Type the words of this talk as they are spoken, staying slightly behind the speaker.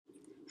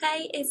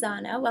Hey, it's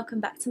Zana. Welcome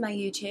back to my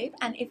YouTube.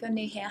 And if you're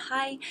new here,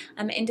 hi,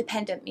 I'm an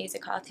independent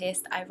music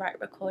artist. I write,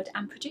 record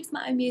and produce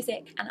my own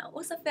music, and I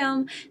also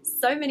film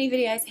so many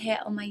videos here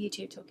on my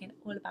YouTube talking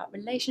all about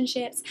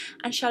relationships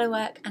and shadow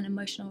work and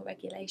emotional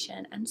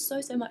regulation and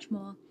so much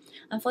more.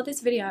 And for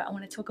this video I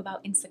want to talk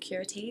about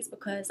insecurities,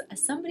 because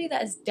as somebody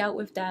that has dealt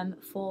with them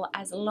for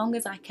as long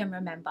as I can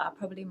remember,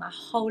 probably my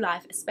whole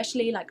life,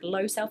 especially like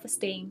low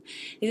self-esteem,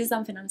 this is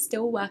something I'm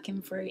still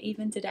working through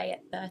even today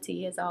at 30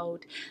 years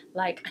old.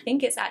 Like, I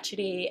think it's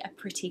actually a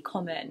pretty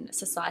common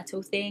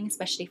societal thing,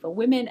 especially for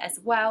women as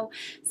well.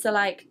 So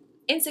like,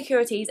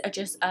 insecurities are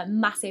just a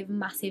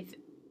massive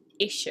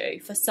issue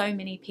for so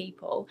many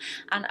people,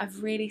 and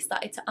I've really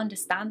started to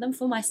understand them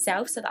for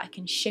myself so that I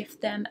can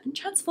shift them and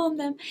transform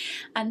them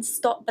and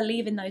stop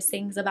believing those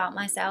things about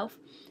myself.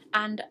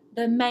 And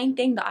the main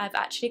thing that I've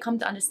actually come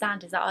to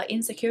understand is that our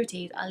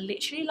insecurities are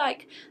literally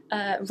like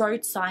a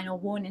road sign or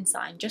warning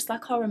sign. Just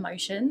like our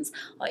emotions,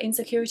 our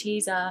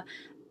insecurities are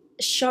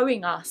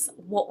showing us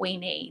what we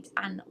need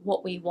and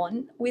what we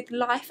want with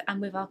life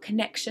and with our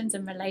connections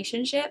and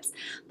relationships.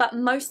 But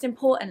most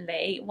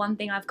importantly, one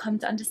thing I've come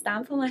to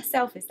understand for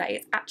myself is that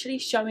it's actually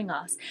showing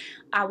us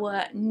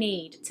our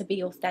need to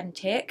be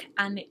authentic,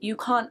 and you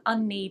can't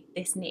unneed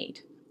this need.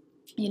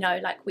 You know,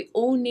 like, we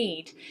all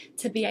need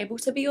to be able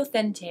to be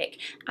authentic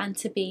and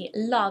to be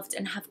loved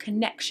and have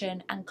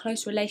connection and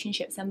close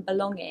relationships and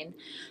belonging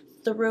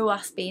through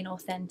us being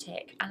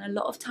authentic. And a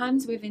lot of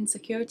times with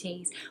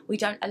insecurities, we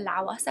don't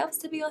allow ourselves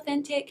to be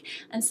authentic,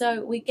 and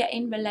so we get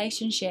in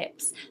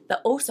relationships that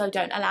also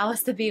don't allow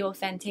us to be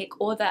authentic,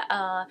 or that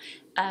are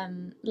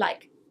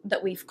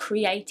that we've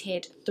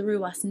created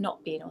through us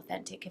not being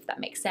authentic, if that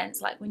makes sense.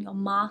 Like when you're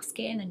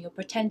masking and you're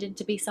pretending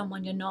to be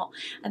someone you're not,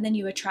 and then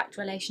you attract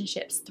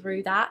relationships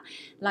through that.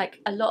 Like,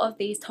 a lot of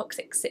these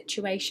toxic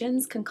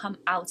situations can come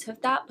out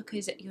of that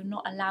because you're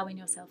not allowing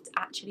yourself to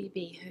actually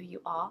be who you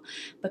are,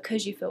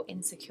 because you feel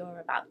insecure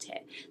about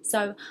it.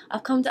 So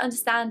I've come to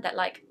understand that,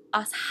 like,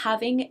 us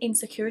having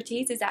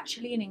insecurities is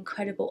actually an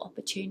incredible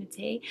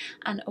opportunity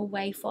and a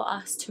way for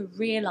us to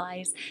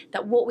realize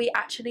that what we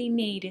actually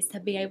need is to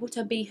be able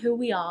to be who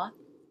we are.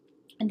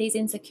 And these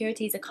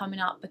insecurities are coming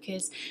up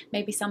because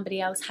maybe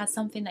somebody else has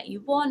something that you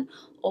want,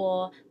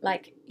 or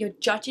like you're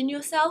judging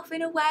yourself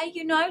in a way,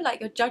 you know, like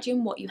you're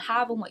judging what you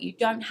have and what you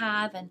don't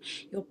have, and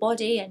your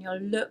body and your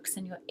looks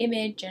and your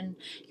image and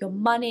your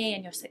money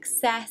and your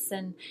success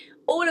and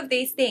all of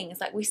these things.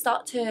 Like, we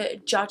start to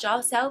judge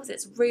ourselves.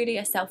 It's really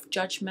a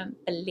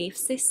self-judgment belief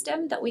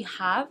system that we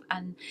have,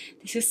 and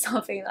this is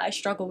something that I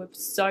struggle with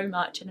so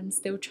much and I'm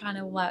still trying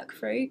to work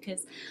through,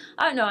 because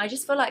I don't know, I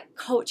just feel like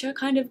culture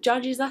kind of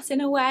judges us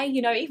in a way,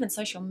 you know. Even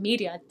social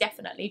media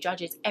definitely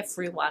judges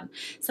everyone,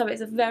 so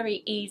it's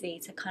very easy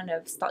to kind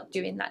of start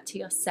doing that to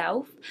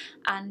yourself.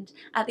 And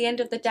at the end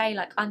of the day,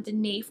 like,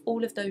 underneath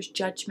all of those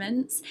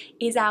judgments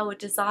is our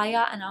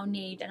desire and our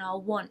need and our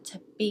want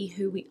to be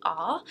who we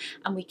are,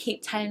 and we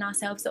keep telling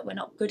ourselves that we're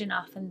not good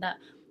enough and that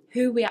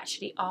who we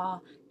actually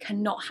are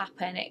cannot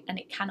happen and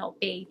it cannot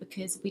be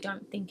because we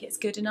don't think it's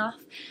good enough.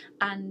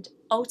 And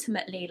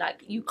ultimately,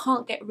 like, you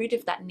can't get rid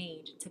of that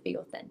need to be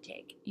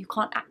authentic. You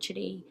can't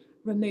actually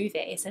remove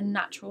it. It's a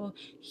natural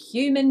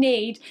human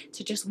need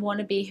to just want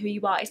to be who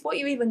you are. It's what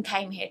you even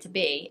came here to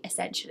be,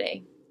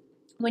 essentially,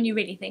 when you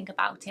really think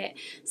about it.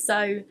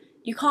 So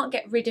you can't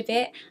get rid of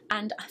it,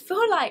 and I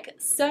feel like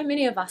so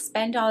many of us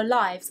spend our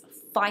lives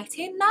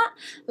fighting that.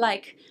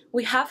 Like,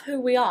 we have who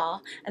we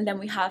are, and then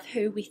we have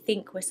who we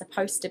think we're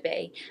supposed to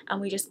be, and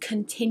we just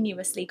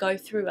continuously go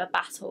through a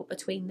battle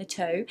between the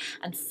two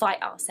and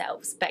fight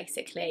ourselves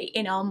basically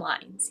in our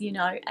minds, you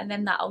know. And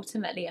then that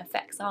ultimately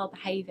affects our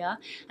behavior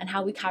and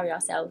how we carry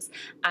ourselves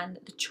and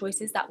the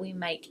choices that we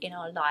make in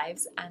our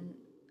lives, and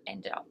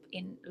end up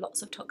in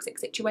lots of toxic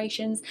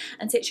situations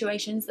and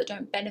situations that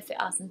don't benefit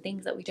us and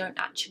things that we don't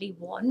actually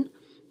want,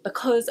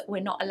 because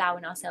we're not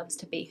allowing ourselves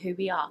to be who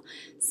we are.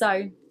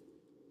 So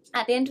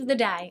at the end of the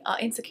day, our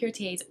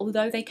insecurities,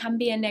 although they can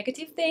be a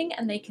negative thing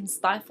and they can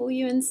stifle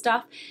you and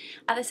stuff,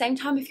 at the same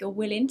time, if you're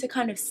willing to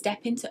kind of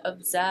step into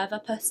observer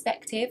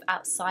perspective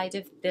outside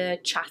of the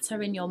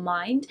chatter in your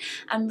mind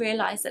and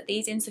realize that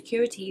these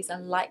insecurities are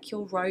like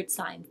your road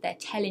signs, they're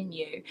telling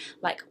you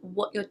like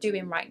what you're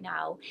doing right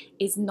now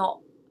is not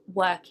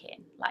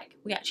working. Like,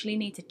 we actually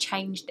need to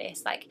change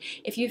this. Like,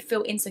 if you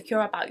feel insecure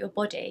about your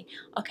body,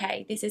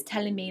 okay, this is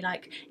telling me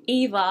like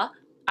either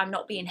I'm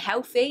not being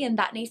healthy and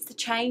that needs to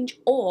change,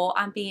 or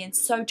I'm being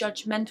so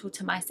judgmental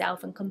to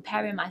myself and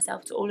comparing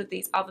myself to all of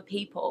these other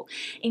people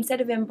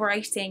instead of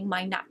embracing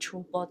my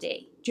natural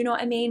body. Do you know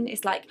what I mean?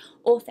 It's like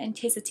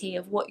authenticity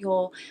of what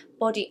your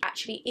body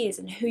actually is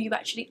and who you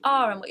actually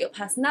are and what your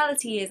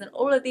personality is and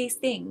all of these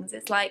things.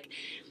 It's like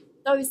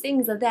those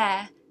things are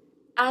there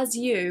as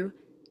you,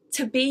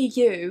 to be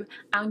you,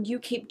 and you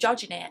keep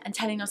judging it and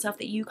telling yourself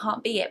that you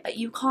can't be it, but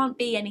you can't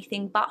be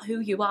anything but who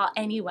you are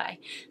anyway.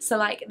 So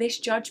like, this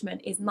judgment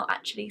is not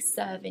actually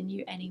serving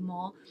you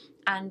anymore,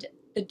 and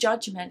the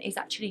judgment is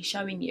actually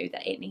showing you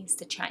that it needs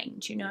to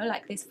change, you know,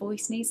 like this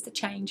voice needs to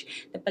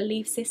change, the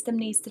belief system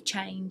needs to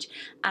change,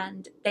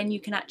 and then you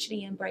can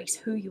actually embrace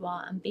who you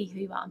are and be who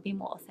you are and be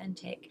more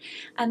authentic.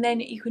 And then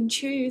you can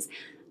choose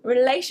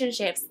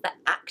relationships that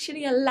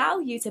actually allow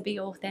you to be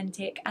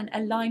authentic and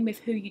align with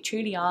who you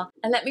truly are.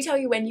 And let me tell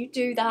you, when you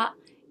do that,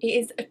 it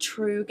is a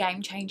true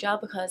game changer,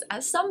 because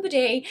as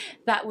somebody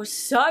that was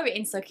so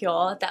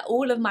insecure that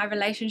all of my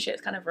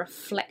relationships kind of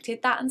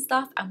reflected that and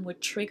stuff and would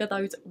trigger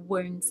those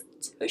wounds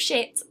to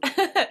shit,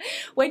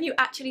 when you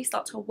actually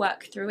start to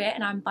work through it,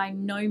 and I'm by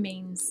no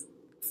means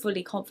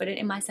fully confident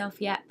in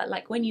myself yet, but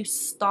like when you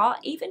start,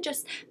 even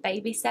just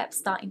baby steps,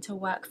 starting to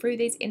work through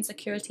these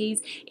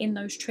insecurities in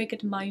those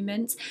triggered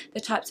moments, the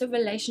types of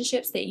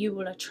relationships that you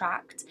will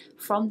attract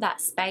from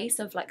that space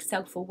of like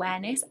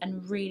self-awareness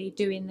and really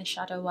doing the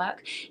shadow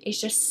work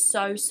is just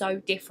so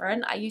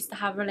different. I used to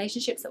have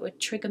relationships that would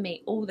trigger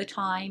me all the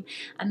time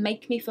and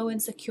make me feel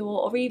insecure,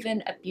 or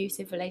even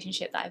abusive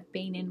relationship that I've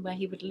been in where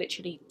he would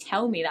literally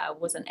tell me that I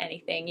wasn't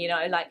anything, you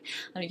know, like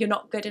you're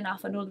not good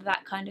enough and all of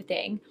that kind of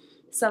thing.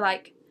 So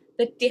like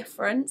the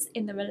difference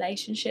in the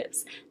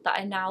relationships that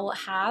I now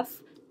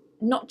have,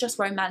 not just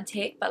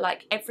romantic, but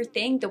like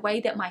everything, the way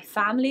that my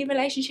family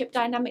relationship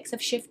dynamics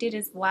have shifted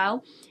as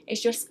well,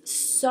 is just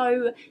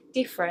so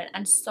different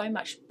and so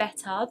much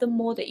better the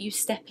more that you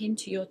step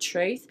into your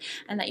truth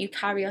and that you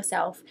carry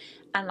yourself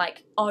and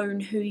like own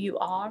who you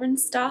are and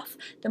stuff.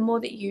 The more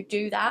that you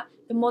do that,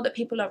 the more that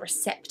people are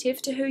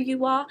receptive to who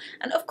you are.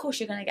 And of course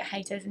you're going to get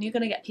haters and you're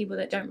going to get people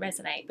that don't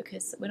resonate,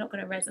 because we're not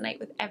going to resonate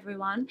with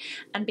everyone.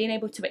 And being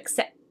able to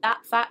accept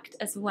that fact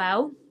as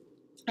well,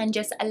 and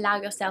just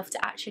allow yourself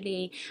to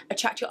actually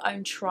attract your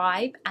own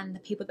tribe and the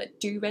people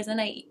that do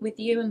resonate with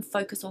you and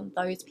focus on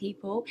those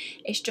people,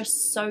 it's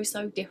just so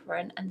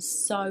different and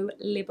so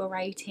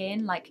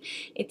liberating. Like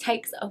it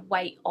takes a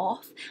weight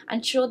off.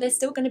 And sure, there's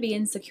still going to be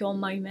insecure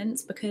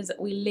moments because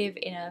we live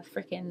in a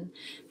freaking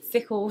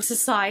fickle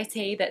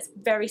society that's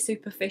very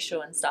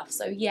superficial and stuff,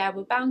 so yeah,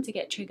 we're bound to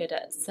get triggered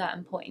at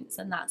certain points,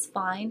 and that's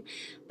fine.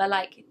 But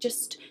like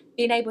just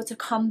being able to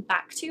come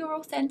back to your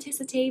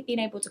authenticity, being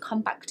able to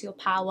come back to your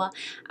power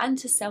and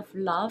to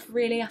self-love,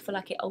 really, I feel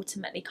like it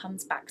ultimately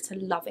comes back to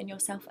loving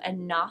yourself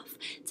enough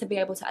to be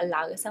able to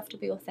allow yourself to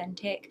be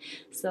authentic.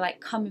 So like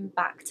coming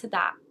back to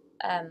that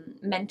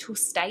mental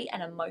state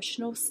and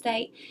emotional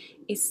state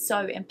is so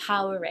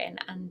empowering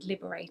and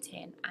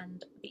liberating,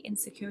 and the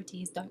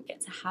insecurities don't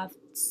get to have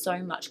so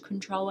much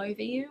control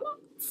over you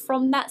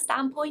from that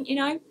standpoint, you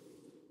know,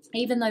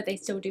 even though they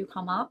still do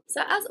come up.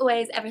 So as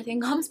always,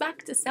 everything comes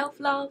back to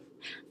self-love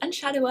and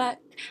shadow work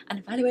and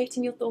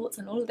evaluating your thoughts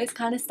and all of this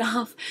kind of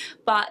stuff.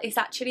 But it's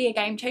actually a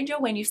game changer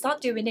when you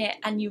start doing it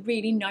and you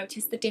really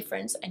notice the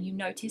difference, and you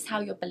notice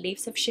how your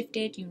beliefs have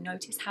shifted, you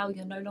notice how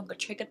you're no longer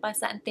triggered by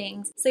certain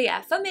things. So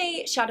yeah, for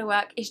me, shadow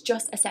work is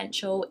just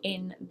essential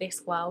in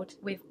this world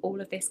with all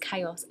of this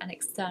chaos and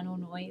external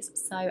noise.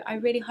 So I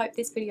really hope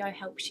this video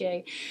helps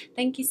you.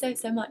 Thank you so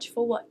much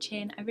for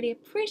watching. I really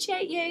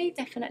appreciate you.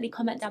 Definitely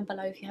comment down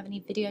below if you have any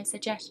video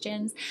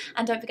suggestions,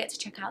 and don't forget to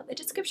check out the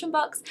description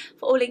box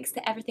for all links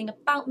to everything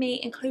about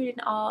me, including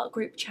our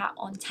group chat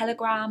on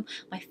Telegram,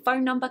 my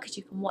phone number because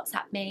you can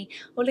WhatsApp me,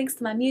 or links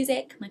to my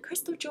music, my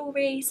crystal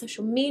jewellery,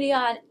 social media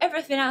and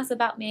everything else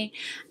about me.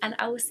 And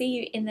I will see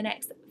you in the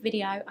next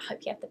video. I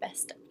hope you have the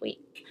best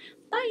week.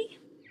 Bye.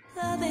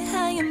 Love it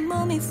how you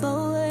move me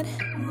forward.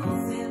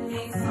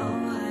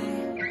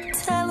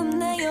 Tell them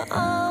that you're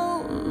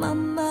on my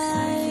mind.